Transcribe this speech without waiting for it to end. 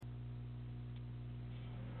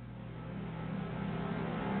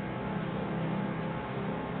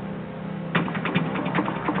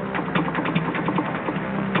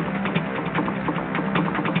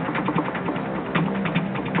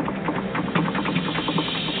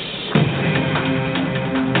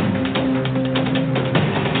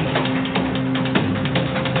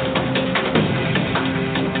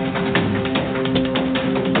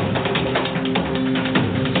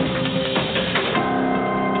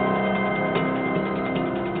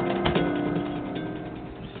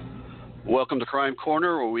Welcome to Crime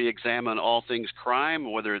Corner, where we examine all things crime,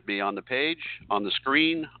 whether it be on the page, on the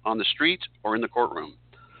screen, on the street, or in the courtroom.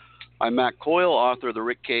 I'm Matt Coyle, author of the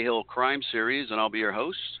Rick Cahill Crime Series, and I'll be your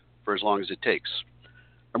host for as long as it takes.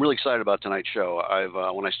 I'm really excited about tonight's show.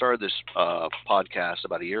 When I started this podcast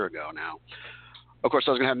about a year ago now, of course,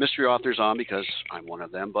 I was going to have mystery authors on because I'm one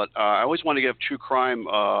of them, but I always want to get true crime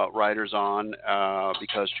writers on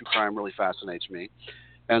because true crime really fascinates me.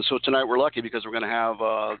 And so tonight we're lucky because we're going to have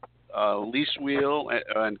Wiehl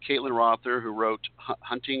and Caitlin Rother, who wrote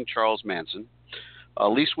Hunting Charles Manson.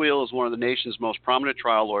 Wiehl is one of the nation's most prominent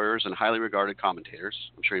trial lawyers and highly regarded commentators.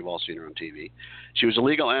 I'm sure you've all seen her on TV. She was a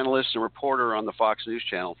legal analyst and reporter on the Fox News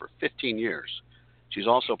Channel for 15 years. She's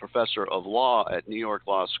also a professor of law at New York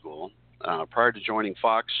Law School. Prior to joining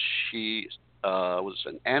Fox, she was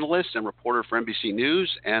an analyst and reporter for NBC News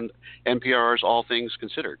and NPR's All Things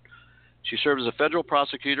Considered. She served as a federal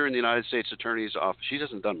prosecutor in the United States Attorney's Office. She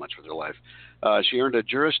hasn't done much with her life. She earned a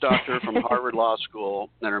Juris Doctor from Harvard Law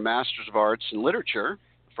School and her Master's of Arts in Literature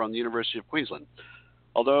from the University of Queensland.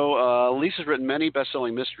 Although Lisa's written many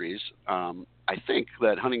best-selling mysteries, I think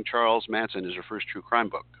that Hunting Charles Manson is her first true crime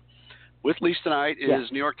book. With Lisa tonight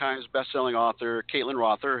is New York Times best-selling author Caitlin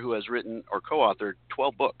Rother, who has written or co-authored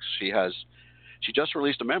 12 books. She just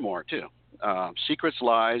released a memoir, too, Secrets,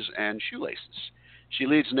 Lies, and Shoelaces. She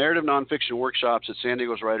leads narrative nonfiction workshops at San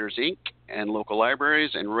Diego's Writers, Inc. and local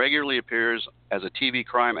libraries and regularly appears as a TV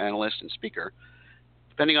crime analyst and speaker.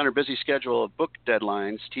 Depending on her busy schedule of book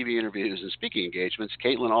deadlines, TV interviews, and speaking engagements,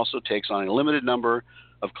 Caitlin also takes on a limited number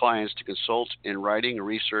of clients to consult in writing,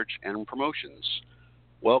 research, and promotions.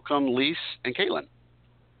 Welcome, Lisa and Caitlin.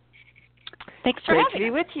 Thanks for having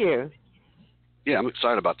me with you. Yeah, I'm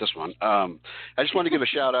excited about this one. I just want to give a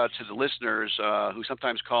shout out to the listeners who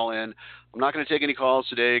sometimes call in. I'm not going to take any calls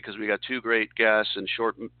today because we got two great guests in a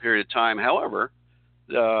short period of time. However,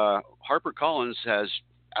 HarperCollins has,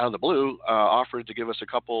 out of the blue, offered to give us a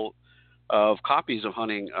couple of copies of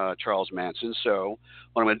Hunting Charles Manson. So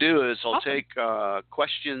what I'm going to do is I'll take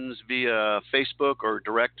questions via Facebook or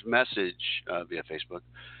direct message via Facebook.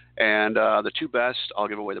 And the two best, I'll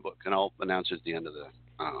give away the book, and I'll announce it at the end of the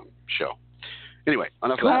show. Anyway,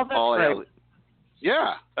 enough of that.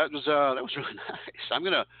 Yeah, that was really nice. I'm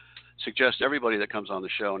going to suggest everybody that comes on the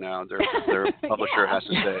show now, their publisher has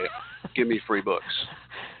to say, "Give me free books."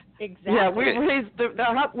 Exactly. Yeah,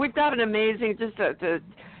 we've got an amazing we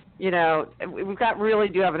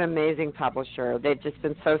do have an amazing publisher. They've just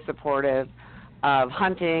been so supportive of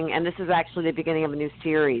Hunting, and this is actually the beginning of a new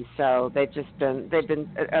series. So they've been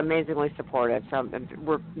amazingly supportive. So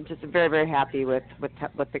we're just very, very happy with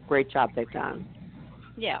the great job they've done.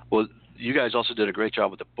 Yeah. Well, you guys also did a great job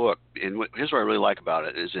with the book, and here's what I really like about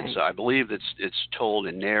it is I believe it's told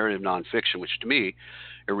in narrative nonfiction, which to me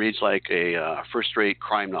it reads like a first-rate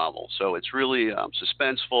crime novel. So it's really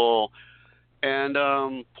suspenseful and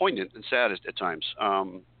poignant and sad at times.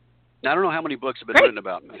 Now, I don't know how many books have been written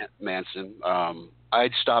about Manson.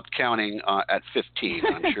 I'd stopped counting at 15.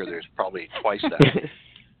 I'm sure there's probably twice that.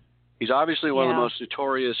 He's obviously one of the most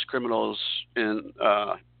notorious criminals in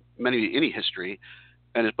any history,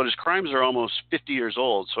 but his crimes are almost 50 years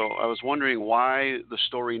old. So I was wondering why the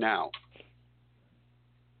story now?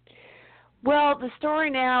 Well, the story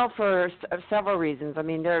now for several reasons. I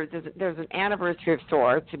mean, there's an anniversary of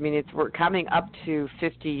sorts. I mean, we're coming up to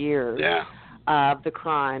 50 years. Yeah. Of the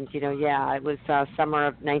crimes, it was summer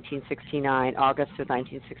of 1969, August of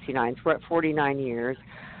 1969. So we're at 49 years.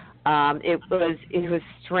 It was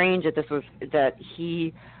strange that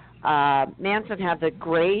Manson had the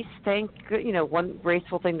grace. One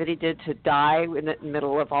graceful thing that he did to die in the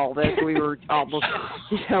middle of all this. We were almost,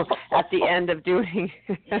 at the end of doing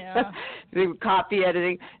copy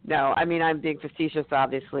editing. No, I mean I'm being facetious,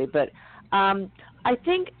 obviously, but. I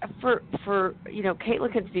think for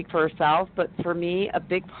Caitlin can speak for herself, but for me, a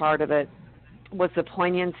big part of it was the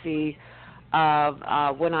poignancy of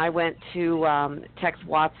when I went to Tex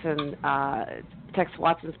Watson's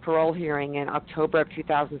parole hearing in October of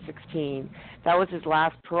 2016. That was his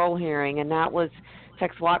last parole hearing, and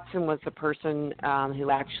Tex Watson was the person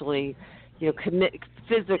who actually,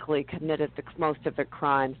 physically committed most of the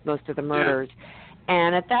crimes, most of the murders. Yeah.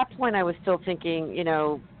 And at that point, I was still thinking,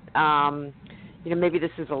 maybe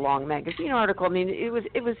this is a long magazine article. I mean, it was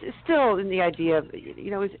still in the idea of,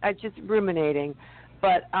 I just ruminating,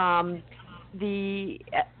 but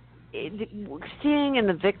seeing in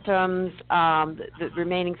the victims, the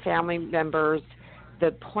remaining family members,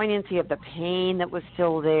 the poignancy of the pain that was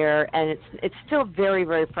still there, and it's still very,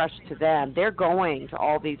 very fresh to them. They're going to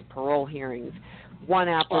all these parole hearings, one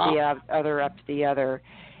after the other after the other.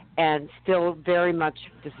 and still very much,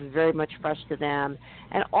 this is very much fresh to them.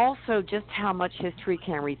 And also just how much history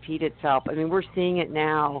can repeat itself. I mean, we're seeing it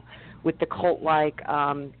now with the cult-like,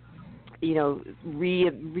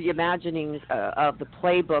 reimaginings of the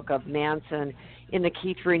playbook of Manson in the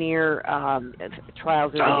Keith Rainier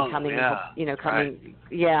trials that are coming, and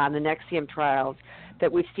the NXIVM trials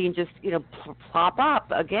that we've seen just, plop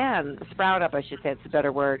up again, sprout up, I should say, it's a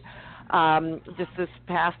better word, just this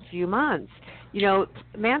past few months.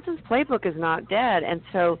 Manson's playbook is not dead, and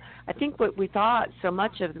so I think what we thought so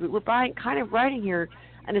much of, we're kind of writing here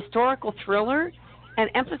an historical thriller, and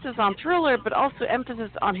emphasis on thriller, but also emphasis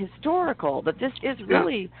on historical, that this is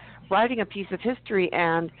really writing a piece of history,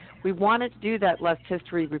 and we wanted to do that, lest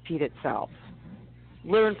history repeat itself.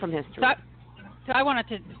 Learn from history. So I wanted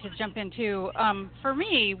to jump in too. For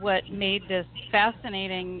me, what made this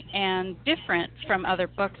fascinating and different from other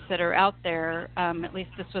books that are out there, at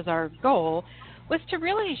least this was our goal, was to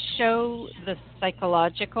really show the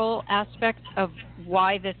psychological aspect of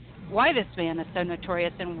why this man is so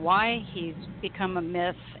notorious and why he's become a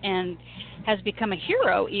myth and has become a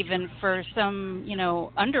hero even for some,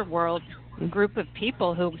 underworld group of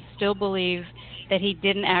people who still believe that he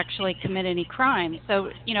didn't actually commit any crime. So,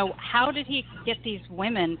 how did he get these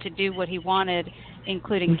women to do what he wanted,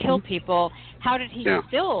 including kill people? How did he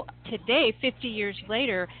still, today, 50 years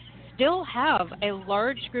later, still have a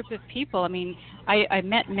large group of people? I mean, I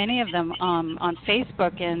met many of them on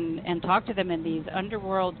Facebook and talked to them in these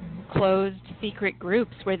underworld closed secret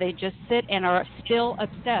groups where they just sit and are still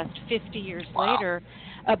obsessed 50 years later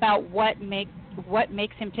about what makes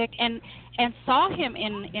him tick, and saw him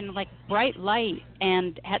in like bright light,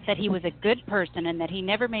 and that he was a good person and that he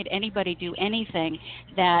never made anybody do anything,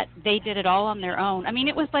 that they did it all on their own. I mean,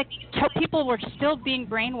 it was like people were still being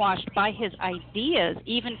brainwashed by his ideas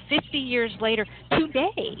even 50 years later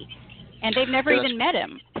today, and they've never even met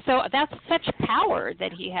him. So that's such power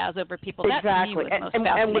that he has over people. That to me was most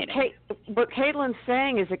fascinating. And what Caitlin's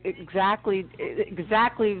saying is exactly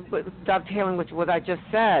dovetailing with what I just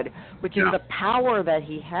said, which is the power that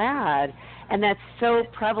he had, and that's so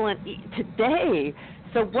prevalent today.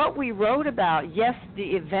 So what we wrote about, yes, the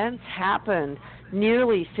events happened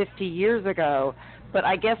nearly 50 years ago, but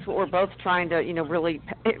I guess what we're both trying to, really,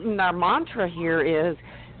 our mantra here is,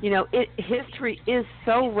 history is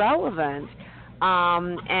so relevant,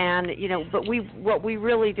 but what we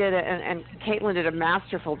really did, and Caitlin did a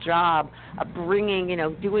masterful job of bringing,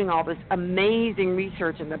 doing all this amazing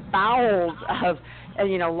research in the bowels of,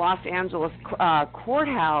 Los Angeles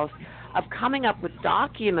courthouse, of coming up with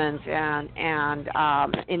documents and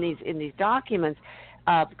in these documents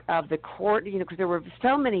of the court, because there were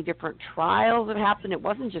so many different trials that happened. It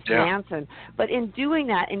wasn't just Manson, but in doing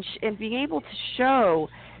that and being able to show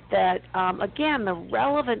that, again, the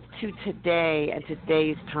relevance to today and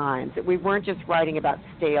today's times, that we weren't just writing about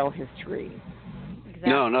stale history. Exactly.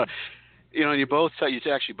 No. You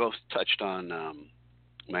actually both touched on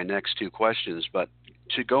my next two questions, but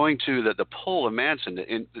going to the pull of Manson,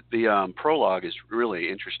 the prologue is really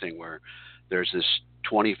interesting, where there's this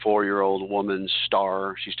 24-year-old woman,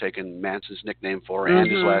 Star, she's taken Manson's nickname for her,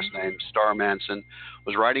 and his last name, Star Manson,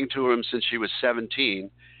 was writing to him since she was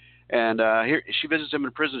 17. And here she visits him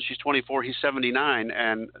in prison. She's 24. He's 79.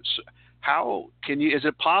 And how is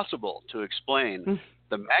it possible to explain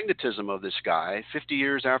the magnetism of this guy 50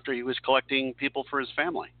 years after he was collecting people for his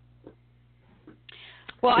family?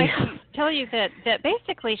 Well, I can tell you that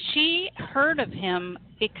basically she heard of him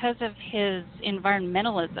because of his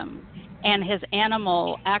environmentalism and his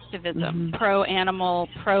animal activism, pro-animal,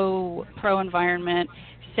 pro-environment,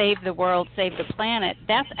 save the world, save the planet.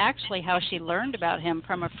 That's actually how she learned about him,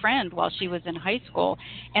 from a friend while she was in high school.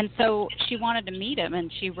 And so she wanted to meet him, and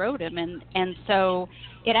she wrote him. And so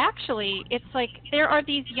it's like there are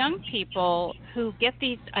these young people who get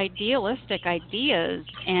these idealistic ideas,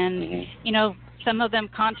 and, some of them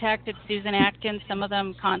contacted Susan Atkins, some of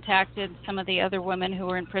them contacted some of the other women who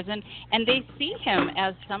were in prison, and they see him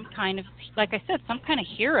as some kind of, like I said, some kind of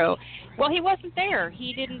hero. Well, he wasn't there.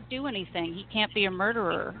 He didn't do anything. He can't be a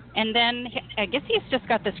murderer. And then I guess he's just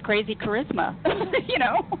got this crazy charisma.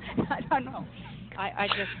 I don't know. I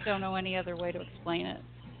just don't know any other way to explain it.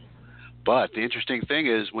 But the interesting thing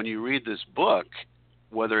is, when you read this book,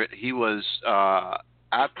 whether he was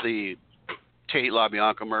at the Tate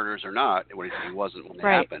LaBianca murders or not, he wasn't when they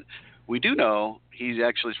happened, we do know he's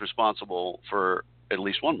actually responsible for at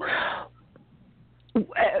least one murder.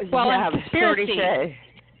 Conspiracy.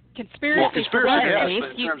 Conspiracy, yes,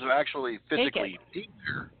 but in terms of actually physically being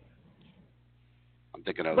there. I'm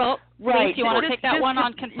thinking of. Well, right. Do you want to take that one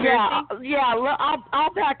on conspiracy? Yeah. Well,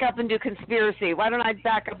 I'll back up and do conspiracy. Why don't I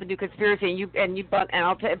back up and do conspiracy, and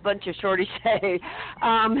I'll take a bunch of shorty say.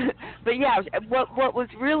 But yeah, what was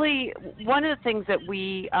really one of the things that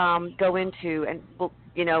we go into, and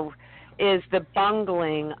is the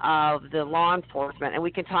bungling of the law enforcement, and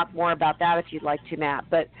we can talk more about that if you'd like to, Matt.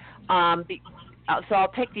 But so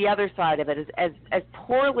I'll take the other side of it. As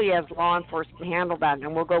poorly as law enforcement handled that,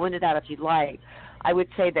 and we'll go into that if you'd like, I would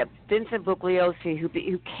say that Vincent Bugliosi,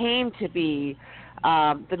 who came to be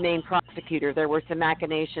the main prosecutor, there were some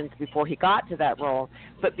machinations before he got to that role,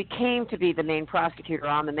 but became to be the main prosecutor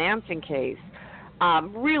on the Manson case,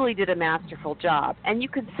 really did a masterful job. And you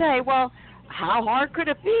could say, well, how hard could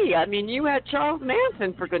it be? I mean, you had Charles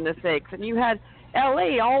Manson, for goodness sakes, and you had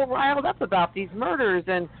L.A. all riled up about these murders,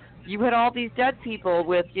 and you had all these dead people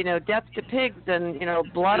with, death to pigs and,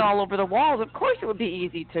 blood all over the walls. Of course it would be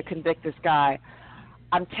easy to convict this guy.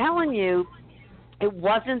 I'm telling you, it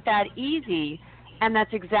wasn't that easy, and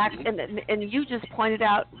that's exactly, and you just pointed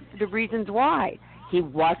out the reasons why. He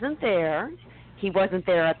wasn't there. He wasn't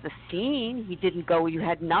there at the scene. He didn't go. You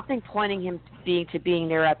had nothing pointing him to being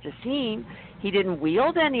there at the scene. He didn't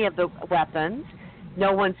wield any of the weapons.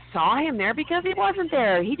 No one saw him there because he wasn't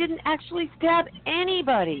there. He didn't actually stab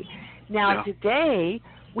anybody. Now, today,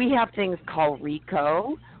 we have things called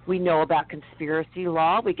RICO. We know about conspiracy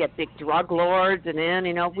law. We get big drug lords and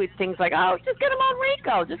with things like, just get him on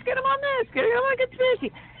RICO. Just get him on this. Get him on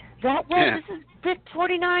conspiracy. This is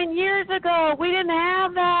 49 years ago. We didn't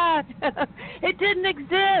have that. It didn't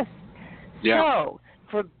exist. Yeah. So,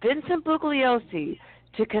 for Vincent Bugliosi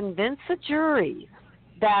to convince a jury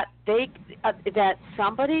that that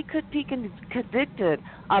somebody could be convicted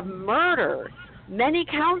of murder, many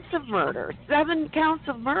counts of murder, 7 counts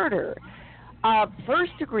of murder,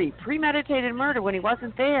 first degree premeditated murder when he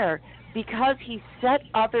wasn't there, because he set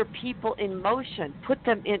other people in motion, put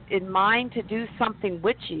them in mind to do something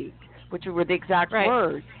witchy, which were the exact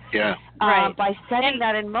words. Yeah. By setting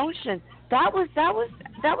that in motion, that was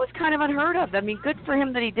kind of unheard of. I mean, good for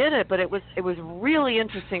him that he did it, but it was really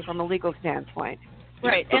interesting from a legal standpoint.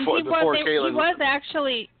 Right, and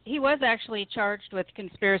he was actually charged with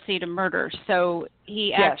conspiracy to murder. So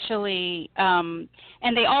he actually, and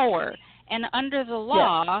they all were. And under the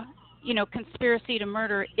law, conspiracy to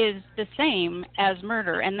murder is the same as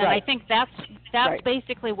murder. And then I think that's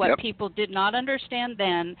basically what people did not understand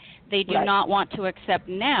then. They do not want to accept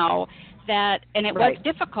now. That, and it was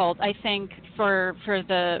difficult, I think, for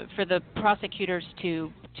the prosecutors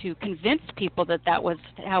to convince people that was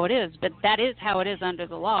how it is, but that is how it is under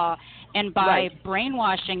the law. And by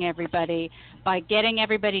brainwashing everybody, by getting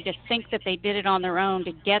everybody to think that they did it on their own,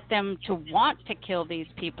 to get them to want to kill these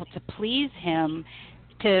people, to please him,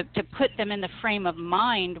 to put them in the frame of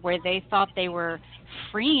mind where they thought they were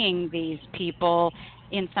freeing these people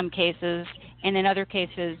in some cases, and in other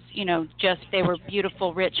cases, just they were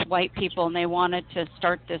beautiful, rich white people, and they wanted to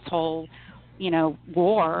start this whole,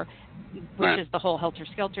 war, which is the whole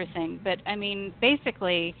helter-skelter thing. But I mean,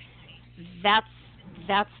 basically, that's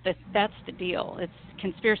the deal. It's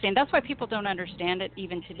conspiracy, and that's why people don't understand it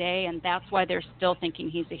even today, and that's why they're still thinking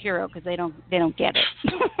he's a hero, because they don't get it.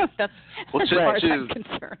 That's as far as I'm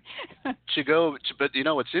concerned. But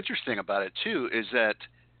what's interesting about it too is that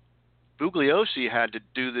Bugliosi had to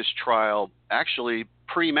do this trial actually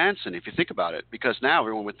pre-Manson, if you think about it, because now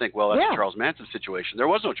everyone would think, well, that's a Charles Manson situation. There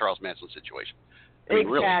was no Charles Manson situation.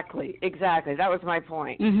 Exactly. That was my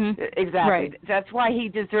point. Mm-hmm. Exactly. Right. That's why he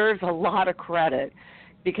deserves a lot of credit,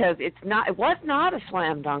 because it was not a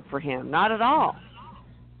slam dunk for him, not at all.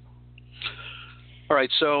 All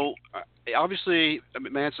right, so obviously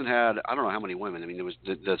Manson had, I don't know how many women. I mean, it was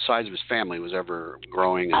the size of his family was ever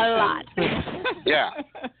growing. A lot. Yeah.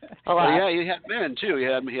 A lot. Yeah, he had men too. He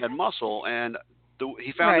had muscle, and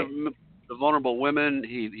he found the vulnerable women.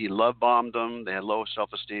 He love bombed them. They had low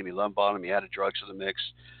self-esteem. He love bombed them. He added drugs to the mix.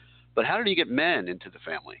 But how did he get men into the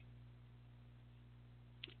family?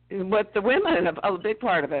 With the women, a big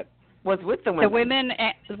part of it was with the women.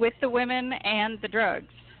 With the women and the drugs.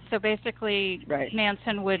 So basically,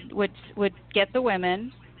 Manson would get the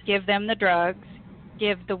women, give them the drugs,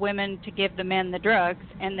 give the women to give the men the drugs,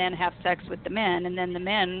 and then have sex with the men. And then the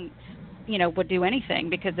men, would do anything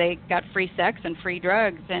because they got free sex and free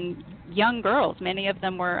drugs. And young girls, many of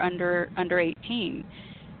them were under 18.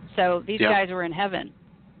 So these guys were in heaven.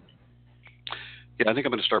 Yeah, I think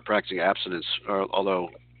I'm going to start practicing abstinence, although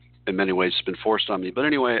in many ways it's been forced on me. But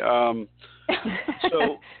anyway,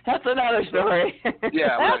 so that's another story.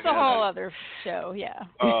 Yeah, that's a whole other show. Yeah.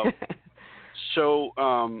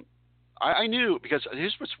 I knew, because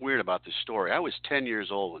here's what's weird about this story. I was 10 years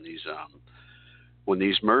old when when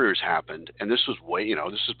these murders happened, and this was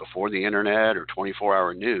this is before the internet or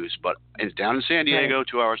 24-hour news, but it's down in San Diego, Right.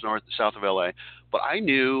 2 hours south of LA. But I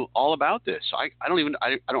knew all about this. I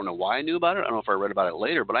don't know why I knew about it. I don't know if I read about it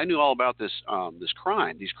later, but I knew all about these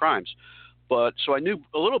crimes. But so I knew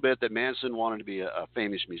a little bit that Manson wanted to be a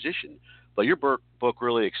famous musician. But your book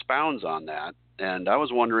really expounds on that. And I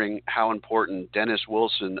was wondering how important Dennis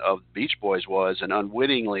Wilson of Beach Boys was, and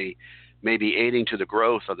unwittingly maybe aiding to the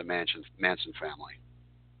growth of the Manson family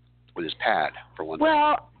with his pad, for one thing.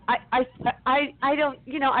 Well, I don't,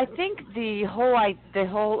 I think the whole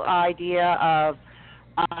idea of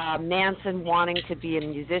Manson wanting to be a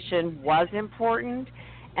musician was important,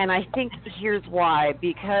 and I think here's why.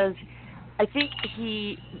 Because I think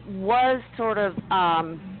he was sort of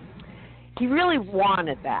he really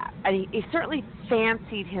wanted that. And he certainly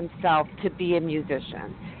fancied himself to be a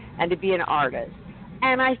musician and to be an artist.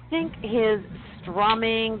 And I think his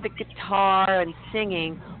strumming the guitar and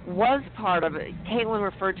singing was part of it. Caitlin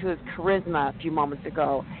referred to as charisma a few moments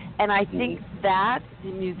ago. And I think that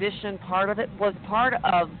the musician part of it was part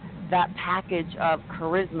of that package of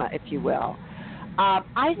charisma, if you will.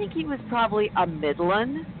 I think he was probably a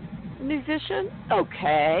Midland musician.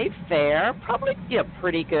 Okay, fair, probably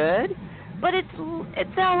pretty good. But it's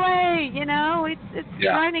LA, It's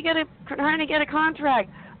trying to get a contract.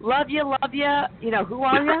 Love you. Who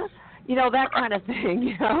are you? That kind of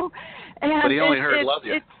thing. And but he only heard "love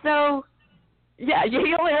you." It's so, yeah.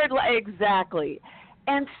 He only heard exactly.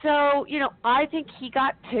 And so, I think he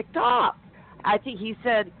got ticked off. I think he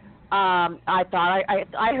said, I thought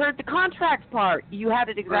I heard the contract part. You had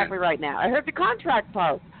it exactly right now. I heard the contract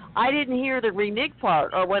part. I didn't hear the renege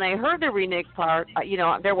part, or when I heard the renege part,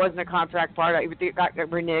 there wasn't a contract part. It got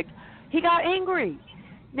reneged. He got angry.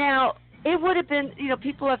 Now, it would have been,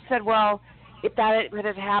 people have said, well, if that would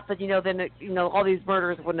have happened, then, all these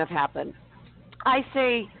murders wouldn't have happened. I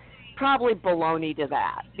say probably baloney to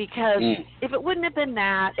that, because if it wouldn't have been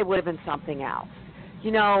that, it would have been something else.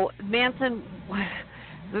 Manson,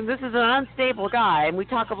 this is an unstable guy,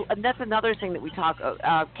 and that's another thing that we talk.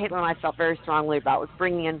 Caitlin and I felt very strongly about, was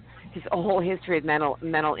bringing in his whole history of mental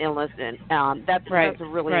illness, and that's a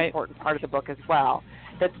really important part of the book as well.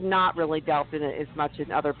 That's not really dealt in as much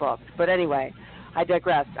in other books. But anyway, I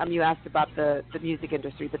digress. You asked about the music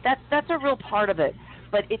industry, but that's a real part of it.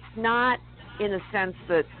 But it's not in the sense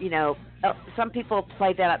that some people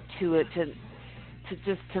play that up to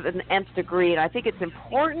an nth degree, and I think it's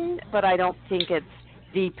important, but I don't think it's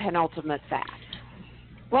the penultimate fact.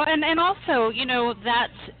 Well, and also, that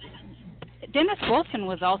Dennis Wilson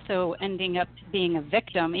was also ending up being a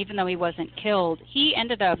victim, even though he wasn't killed. He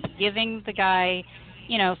ended up giving the guy,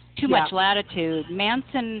 too much latitude.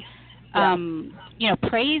 Manson,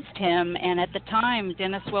 praised him, and at the time,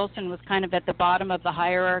 Dennis Wilson was kind of at the bottom of the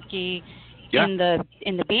hierarchy in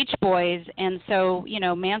the Beach Boys, and so,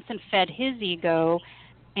 Manson fed his ego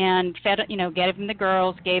and gave him the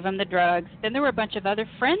girls, gave him the drugs. Then there were a bunch of other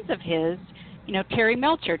friends of his, Terry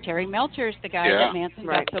Melcher. Terry Melcher is the guy that Manson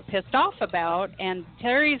got so pissed off about, and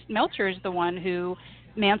Melcher is the one who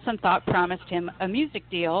Manson thought promised him a music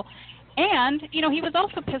deal. And, he was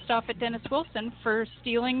also pissed off at Dennis Wilson for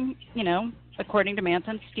stealing, according to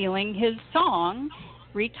Manson, stealing his song,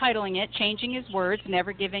 retitling it, changing his words,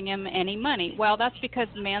 never giving him any money. Well, that's because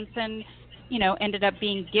Manson ended up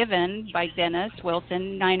being given by Dennis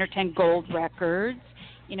Wilson 9 or 10 gold records,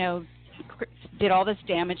 did all this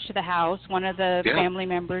damage to the house. One of the family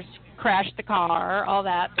members crashed the car, all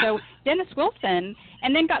that. So Dennis Wilson,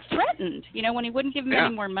 and then got threatened, when he wouldn't give him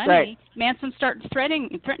any more money. Manson started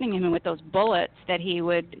threatening him with those bullets that he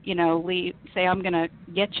would, say, I'm going to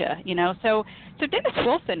get you, So Dennis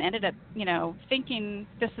Wilson ended up, thinking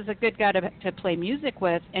this is a good guy to play music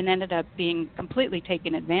with, and ended up being completely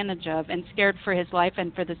taken advantage of and scared for his life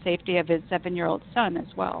and for the safety of his 7-year-old son as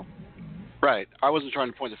well. Right. I wasn't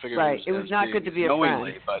trying to point the finger. Right. It was not good to be a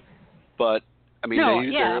friend. But I mean, no,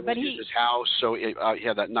 they used his house, so he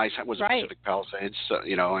had that nice, Pacific Palisades. So,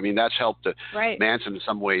 that's helped Manson in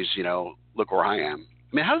some ways, look where I am.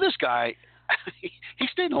 I mean, how did this guy, he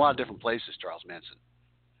stayed in a lot of different places, Charles Manson.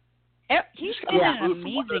 He's been in an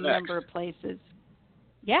amazing number of places.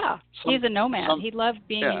 Yeah, he's a nomad. He loved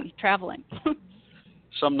traveling.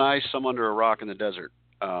 Some nice, some under a rock in the desert.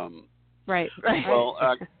 Right.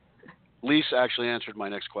 Well, Lisa actually answered my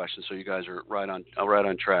next question, so you guys are right on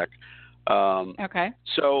track. Okay.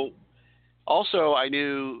 So, also, I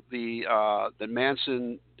knew that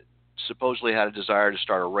Manson supposedly had a desire to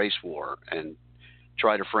start a race war and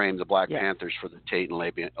try to frame the Black Panthers for the Tate and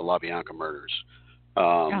LaBianca murders.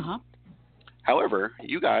 However,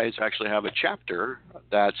 you guys actually have a chapter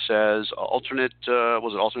that says alternate.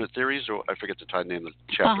 Was it alternate theories, or I forget the name of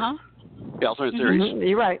the chapter? Uh-huh. Yeah, alternate theories. Mm-hmm.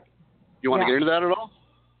 You're right. You want to get into that at all?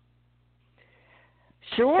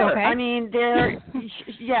 Sure. Okay. I mean,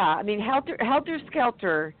 yeah. I mean, Helter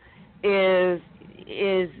Skelter is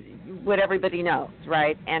what everybody knows,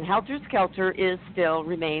 right? And Helter Skelter still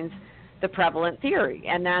remains the prevalent theory,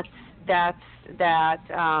 and that's that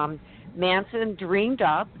Manson dreamed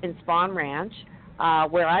up in Spawn Ranch,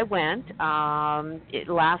 where I went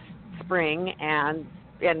last spring, and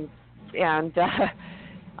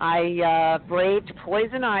I braved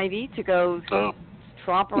poison ivy to go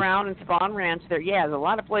tromp around in Spawn Ranch. There, there's a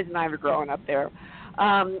lot of poison ivy growing up there,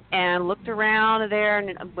 and looked around there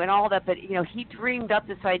and all that. But he dreamed up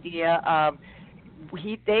this idea of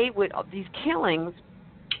these killings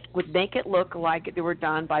would make it look like they were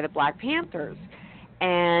done by the Black Panthers.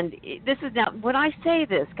 And this is now, when I say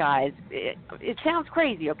this, guys, it sounds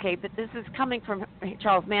crazy, okay, but this is coming from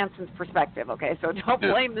Charles Manson's perspective, okay, so don't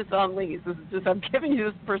blame this on Lee. This is just, I'm giving you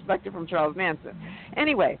this perspective from Charles Manson.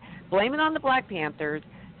 Anyway, blame it on the Black Panthers,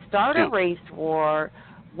 start a race war.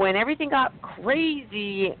 When everything got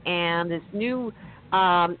crazy and this new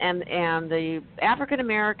and the African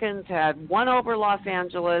Americans had won over Los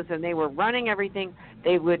Angeles and they were running everything,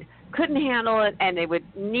 they couldn't handle it, and they would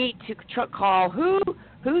need to call who's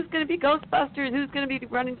going to be Ghostbusters, who's going to be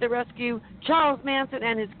running to the rescue. Charles Manson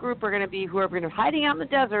and his group are going to be who are going to be hiding out in the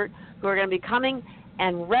desert, who are going to be coming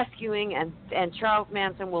and rescuing, and Charles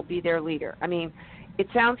Manson will be their leader. I mean, it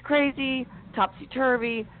sounds crazy,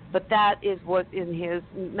 topsy-turvy, but that is what, in his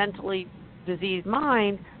mentally diseased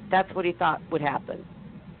mind, that's what he thought would happen.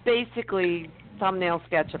 Basically, thumbnail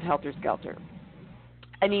sketch of Helter Skelter.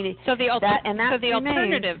 I mean, so the remains,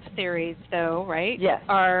 alternative theories, though, right? Yes.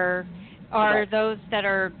 Are those that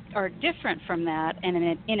are different from that,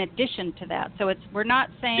 and in addition to that. So we're not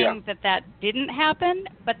saying that didn't happen,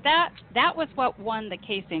 but that was what won the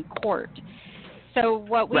case in court. So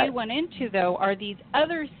what we went into, though, are these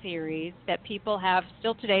other theories that people have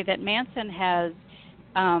still today that Manson has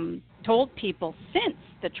told people since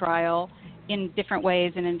the trial in different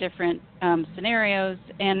ways and in different scenarios,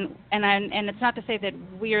 and it's not to say that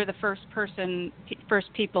we are the first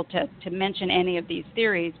people to mention any of these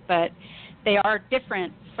theories, but they are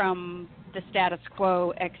different from the status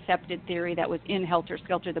quo accepted theory that was in Helter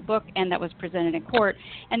Skelter, the book, and that was presented in court,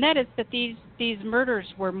 and that is that these murders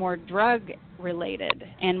were more drug related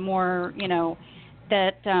and more,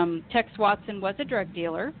 that Tex Watson was a drug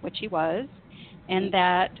dealer, which he was. And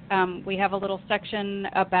that we have a little section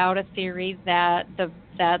about a theory that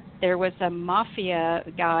there was a mafia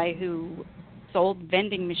guy who sold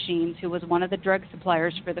vending machines who was one of the drug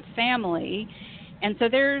suppliers for the family. And so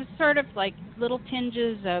there's sort of like little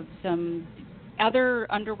tinges of some other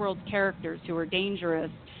underworld characters who were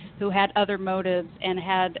dangerous, who had other motives and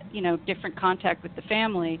had, different contact with the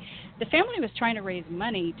family. The family was trying to raise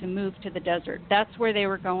money to move to the desert. That's where they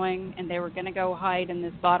were going, and they were going to go hide in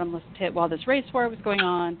this bottomless pit while this race war was going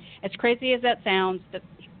on. As crazy as that sounds, that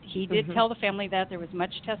he did tell the family that. There was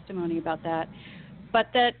much testimony about that. But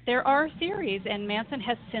that there are theories, and Manson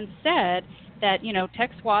has since said that,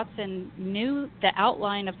 Tex Watson knew the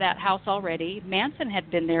outline of that house already. Manson had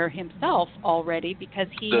been there himself already because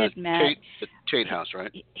he had met... The Tate house,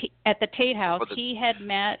 right? At the Tate house, he had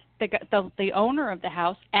met the owner of the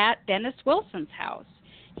house at Dennis Wilson's house.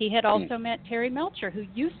 He had also met Terry Melcher, who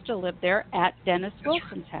used to live there at Dennis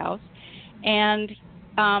Wilson's house. And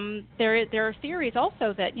there are theories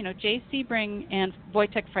also that, Jay Sebring and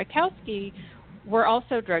Wojtek Frykowski were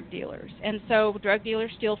also drug dealers. And so drug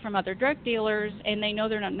dealers steal from other drug dealers, and they know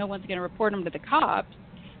no one's going to report them to the cops.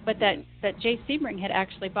 But that Jay Sebring had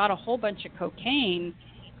actually bought a whole bunch of cocaine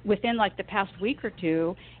within like the past week or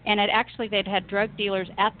two, and they'd had drug dealers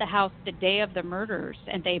at the house the day of the murders,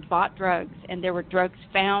 and they bought drugs, and there were drugs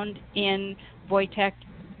found in Wojtek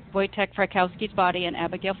Frykowski's body and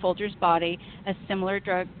Abigail Folger's body, a similar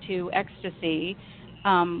drug to ecstasy,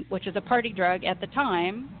 which is a party drug at the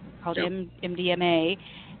time, called MDMA,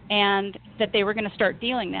 and that they were going to start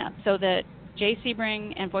dealing that. So that Jay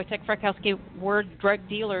Sebring and Wojtek Frykowski were drug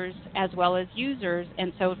dealers as well as users,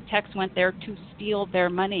 and so Tex went there to steal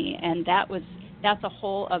their money, and that's a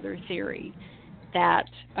whole other theory that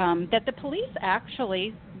the police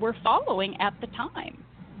actually were following at the time.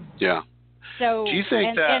 Yeah. So do you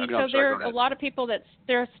think there are still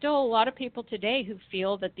a lot of people today who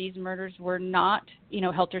feel that these murders were not,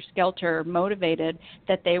 helter skelter motivated,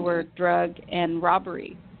 that they were drug and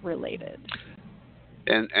robbery related.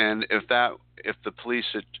 And if the police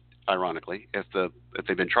had, ironically, if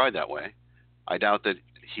they've been tried that way, I doubt that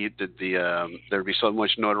he did there'd be so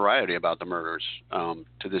much notoriety about the murders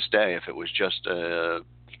to this day if it was just a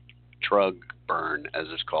drug burn, as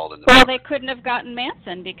it's called in the Well, book. they couldn't have gotten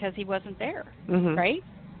Manson because he wasn't there, right?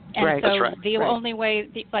 And Right. so That's right. the only way,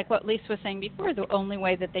 like what Lisa was saying before, the only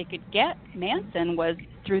way that they could get Manson was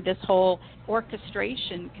through this whole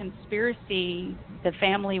orchestration conspiracy. The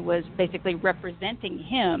family was basically representing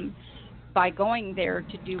him by going there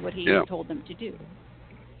to do what he had told them to do.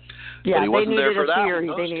 Yeah, but he wasn't there for a that theory.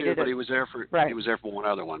 one, They needed but he was there for right. he was there for one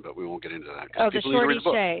other one, but we won't get into that. Oh, the Shorty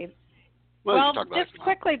Shea. Well, just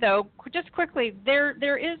quickly though,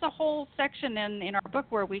 there is a whole section in our book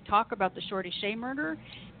where we talk about the Shorty Shea murder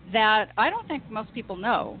that I don't think most people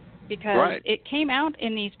know, because it came out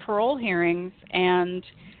in these parole hearings, and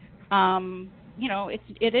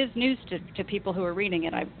it is news to people who are reading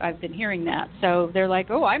it. I've been hearing that, so they're like,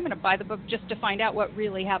 oh, I'm going to buy the book just to find out what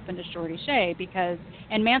really happened to Shorty Shea,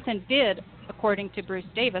 and Manson did, according to Bruce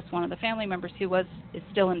Davis, one of the family members who is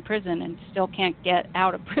still in prison and still can't get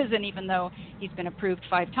out of prison even though he's been approved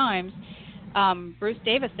 5 times. Bruce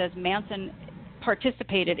Davis says Manson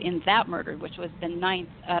participated in that murder, which was the 9th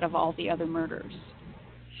out of all the other murders.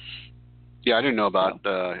 Yeah, I didn't know about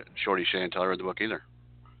Shorty Shea until I read the book either.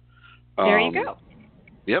 There you go.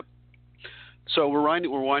 Yep. So we're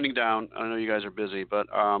winding down. I know you guys are busy, but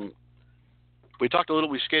we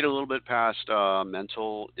skated a little bit past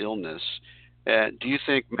mental illness. Do you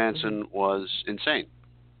think Manson was insane?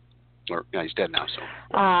 Or he's dead now, so.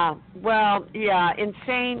 Well, yeah,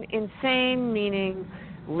 insane meaning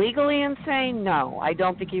legally insane? No, I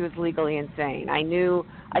don't think he was legally insane. I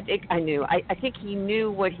think he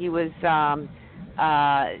knew what he was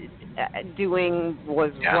doing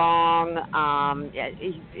was wrong.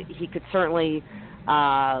 He could certainly,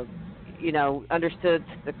 understood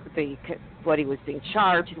what he was being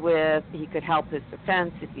charged with. He could help his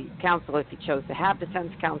defense if he chose to have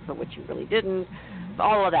defense counsel, which he really didn't.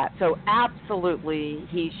 All of that. So absolutely,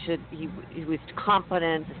 he was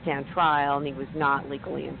competent to stand trial, and he was not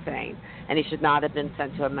legally insane, and he should not have been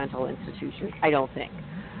sent to a mental institution. I don't think.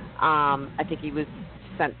 I think he was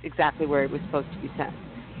sent exactly where he was supposed to be sent.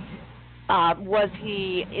 Was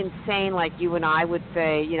he insane like you and I would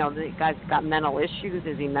say, the guy's got mental issues?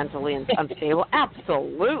 Is he mentally unstable?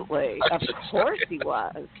 Absolutely. Of course he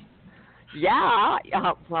was. Yeah.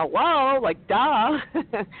 Well, whoa, like, duh.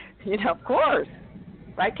 Of course.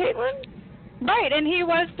 Right, Caitlin? Right, and he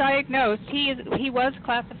was diagnosed. He was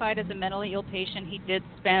classified as a mentally ill patient. He did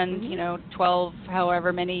spend, 12,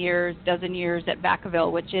 however many years, dozen years at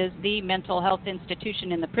Vacaville, which is the mental health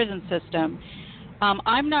institution in the prison system.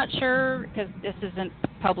 I'm not sure, because this isn't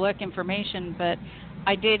public information, but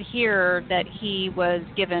I did hear that he was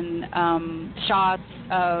given shots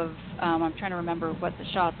of, I'm trying to remember what the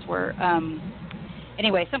shots were.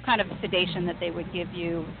 Anyway, some kind of sedation that they would give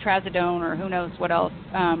you, trazodone or who knows what else,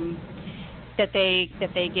 that they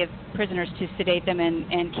give prisoners to sedate them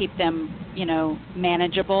and keep them,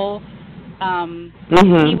 manageable.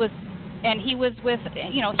 He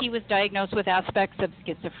was diagnosed with aspects of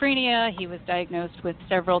schizophrenia. He was diagnosed with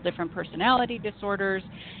several different personality disorders.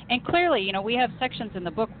 And clearly, we have sections in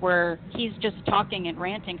the book where he's just talking and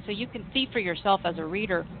ranting, so you can see for yourself as a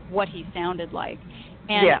reader what he sounded like.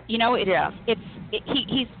 And,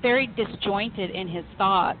 he's very disjointed in his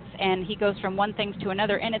thoughts, and he goes from one thing to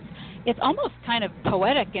another. And it's almost kind of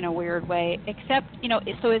poetic in a weird way, except,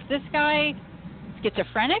 so is this guy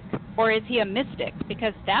schizophrenic or is he a mystic?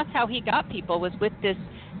 Because that's how he got people, was with this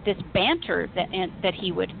banter that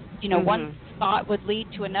he would, one thought would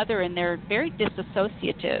lead to another, and they're very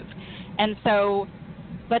disassociative. And so,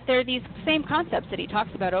 but they're these same concepts that he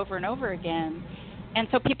talks about over and over again. And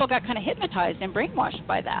so people got kind of hypnotized and brainwashed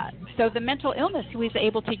by that. So the mental illness he was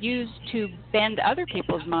able to use to bend other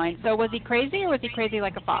people's minds. So was he crazy, or was he crazy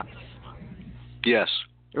like a fox? Yes.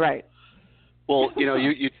 Right. Well,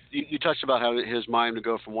 you touched about how his mind would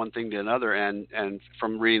go from one thing to another, and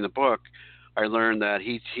from reading the book, I learned that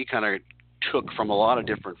he kind of took from a lot of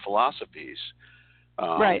different philosophies.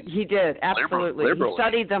 Right, he did, absolutely. He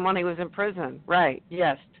studied them when he was in prison. Right,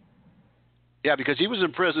 yes. Yeah, because he was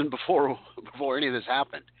in prison before any of this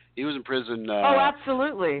happened. He was in prison. Oh,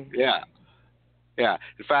 absolutely. Yeah.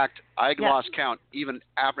 In fact, I lost count even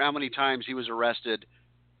after how many times he was arrested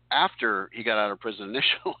after he got out of prison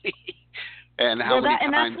initially. And how many times?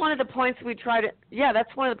 And that's one of the points we try to. Yeah,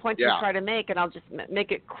 that's one of the points we try to make, and I'll just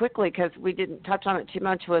make it quickly because we didn't touch on it too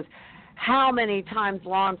much. Was how many times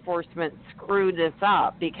law enforcement screwed this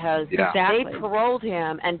up because they paroled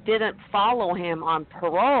him and didn't follow him on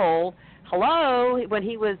parole. Hello, when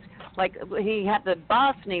he was he had the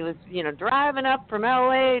bus and he was driving up from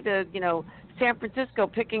L.A. to San Francisco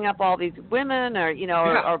picking up all these women, or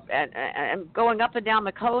and going up and down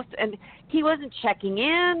the coast, and he wasn't checking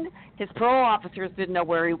in. His parole officers didn't know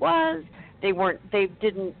where he was. They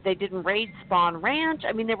didn't raid Spawn Ranch.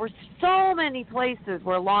 I mean, there were so many places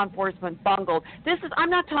where law enforcement bungled. I'm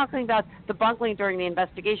not talking about the bungling during the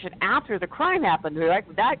investigation after the crime happened.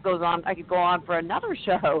 That goes on. I could go on for another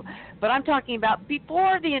show, but I'm talking about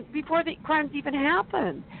before the crimes even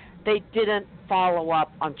happened. They didn't follow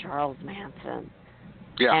up on Charles Manson.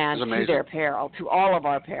 Yeah, and to their peril, to all of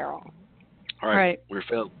our peril. All right. We're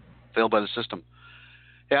failed by the system.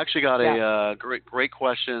 I actually got a great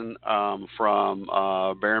question from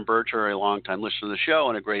Baron Bircher, a longtime listener to the show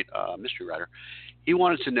and a great mystery writer. He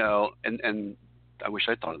wanted to know, and I wish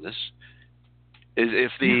I thought of this, is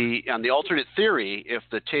if on the alternate theory, if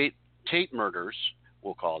the Tate murders,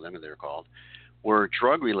 we'll call them, and they're called, were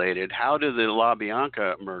drug related, how did the La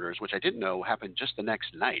Bianca murders, which I didn't know, happened just the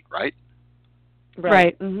next night, right?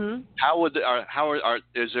 Right. Mm-hmm.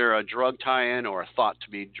 Is there a drug tie-in or a thought to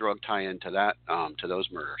be drug tie-in to that to those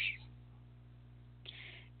murders?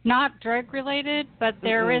 Not drug related, but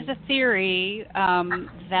there is a theory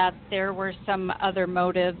that there were some other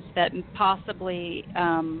motives, that possibly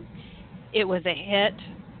it was a hit,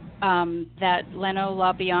 that Leno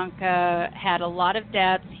LaBianca had a lot of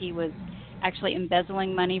debts. He was actually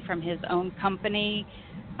embezzling money from his own company.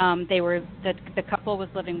 The couple was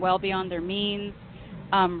living well beyond their means.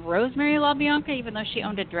 Rosemary LaBianca, even though she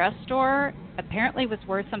owned a dress store, apparently was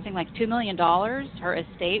worth something like $2 million. Her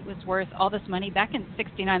estate was worth all this money. Back in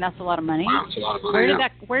 '69, that's a lot of money. Wow, that's a lot of money.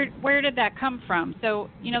 Where did that come from? So,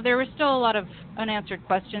 there were still a lot of unanswered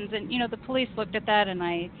questions, and the police looked at that, and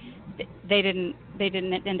they didn't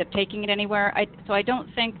end up taking it anywhere. So I don't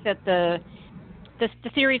think that the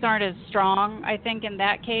theories aren't as strong, I think, in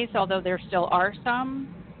that case, although there still are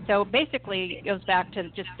some. So basically, it goes back to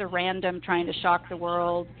just the random trying to shock the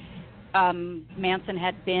world. Manson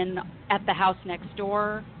had been at the house next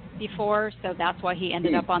door before, so that's why he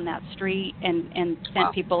ended up on that street and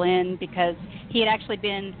sent people in, because he had actually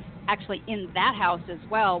been in that house as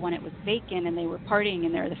well when it was vacant, and they were partying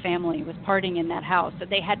in there. The family was partying in that house, so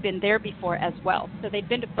they had been there before as well. So they'd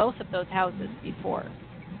been to both of those houses before.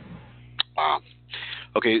 Wow.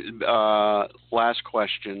 Okay, last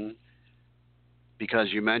question.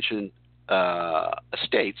 Because you mentioned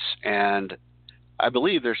estates, and I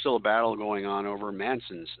believe there's still a battle going on over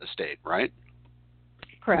Manson's estate, right?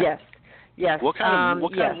 Correct. Yes. What kind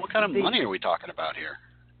of money are we talking about here?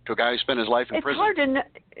 To a guy who spent his life in prison? It's hard to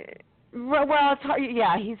know. Well, it's hard,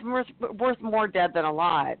 he's worth more dead than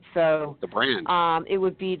alive. So the brand. It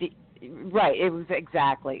would be It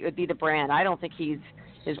would be the brand. I don't think his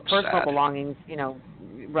personal belongings.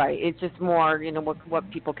 Right. It's just more.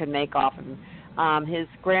 What people can make off of him. His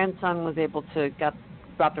grandson was able to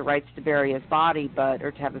got the rights to bury his body,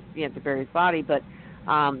 to bury his body, but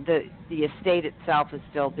the estate itself is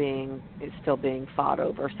still being fought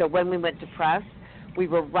over. So when we went to press, we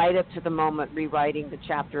were right up to the moment rewriting the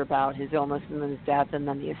chapter about his illness and then his death and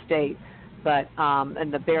then the estate, but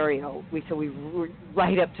and the burial. We were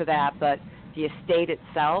right up to that, but the estate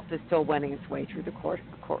itself is still wending its way through the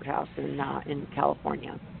courthouse in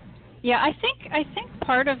California. Yeah, I think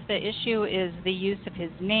part of the issue is the use of his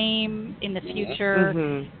name in the future.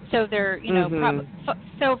 Mm-hmm. So there,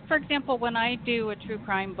 so for example, when I do a true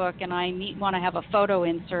crime book and I want to have a photo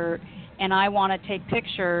insert and I want to take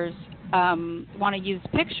pictures, want to use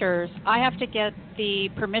pictures, I have to get the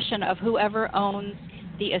permission of whoever owns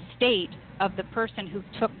the estate of the person who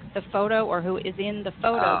took the photo or who is in the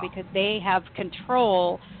photo, because they have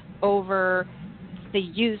control over the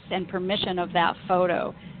use and permission of that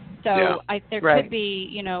photo. So there could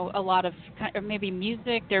be, a lot of maybe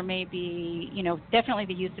music. There may be, definitely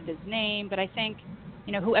the use of his name. But I think,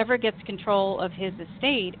 whoever gets control of his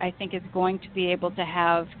estate, I think is going to be able to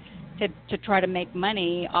have to try to make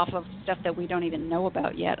money off of stuff that we don't even know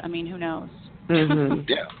about yet. I mean, who knows? Mm-hmm.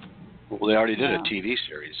 Yeah. Well, they already did a TV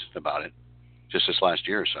series about it just this last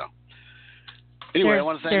year or so. Anyway, I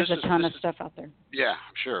want to thank. There's a ton of stuff out there. Yeah,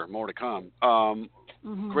 I'm sure. More to come.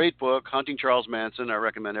 Great book, Hunting Charles Manson. I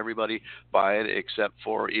recommend everybody buy it except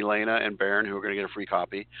for Elena and Baron, who are going to get a free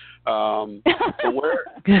copy.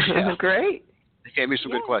 Great. They gave me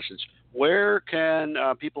some good questions. Where can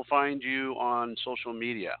people find you on social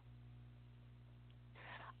media?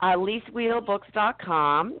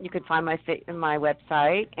 LisaWiehlBooks.com. You can find my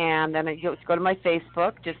website, and then you go to my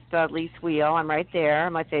Facebook, just Lisa Wiehl. I'm right there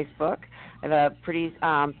on my Facebook. I have a pretty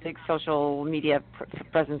big social media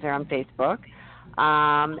presence there on Facebook.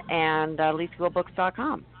 And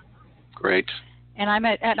LisaWiehlBooks.com. Great. And I'm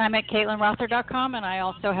at CaitlinRother.com, and I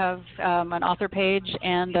also have an author page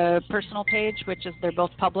and a personal page, which is they're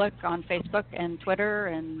both public on Facebook and Twitter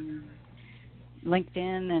and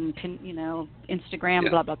LinkedIn and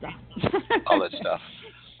Instagram, blah blah blah. All that stuff.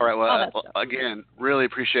 All right. Well, again, really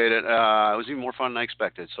appreciate it. It was even more fun than I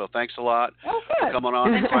expected. So thanks a lot for coming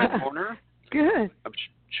on the Crime Corner. Good. I'm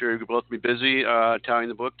sure you'll both be busy telling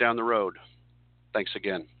the book down the road. Thanks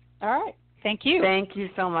again. All right. Thank you. Thank you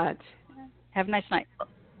so much. Have a nice night.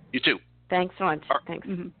 You too. Thanks so much. Right. Thanks.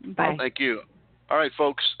 Mm-hmm. Bye. Thank you. All right,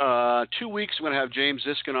 folks. 2 weeks, I'm going to have James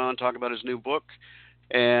Ziskin on talk about his new book.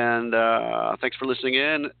 And thanks for listening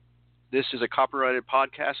in. This is a copyrighted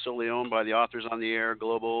podcast solely owned by the Authors on the Air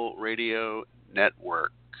Global Radio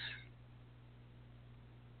Network.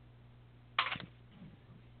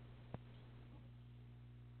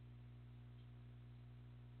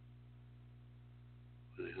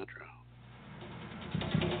 Leandro.